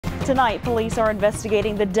Tonight, police are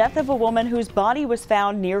investigating the death of a woman whose body was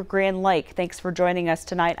found near Grand Lake. Thanks for joining us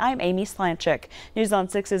tonight. I'm Amy Slanchik. News on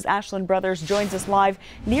 6's Ashlyn Brothers joins us live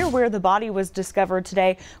near where the body was discovered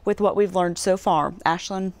today with what we've learned so far.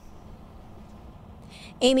 Ashlyn.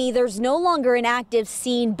 Amy, there's no longer an active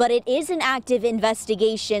scene, but it is an active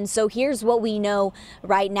investigation. So here's what we know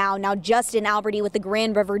right now. Now, Justin Alberty with the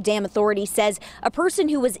Grand River Dam Authority says a person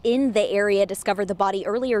who was in the area discovered the body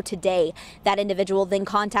earlier today. That individual then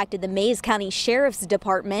contacted the Mays County Sheriff's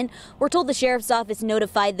Department. We're told the Sheriff's Office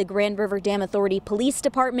notified the Grand River Dam Authority Police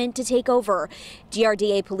Department to take over.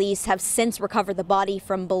 GRDA police have since recovered the body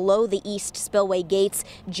from below the East Spillway gates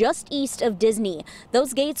just east of Disney.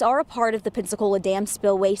 Those gates are a part of the Pensacola Dam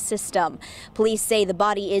Spillway system. Police say the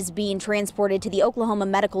body is being transported to the Oklahoma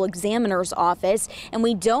Medical Examiner's office, and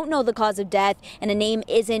we don't know the cause of death, and a name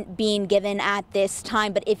isn't being given at this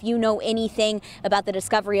time. But if you know anything about the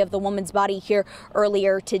discovery of the woman's body here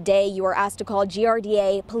earlier today, you are asked to call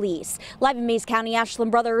GRDA police. Live in Mays County,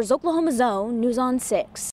 Ashlyn Brothers, Oklahoma's Own News on 6.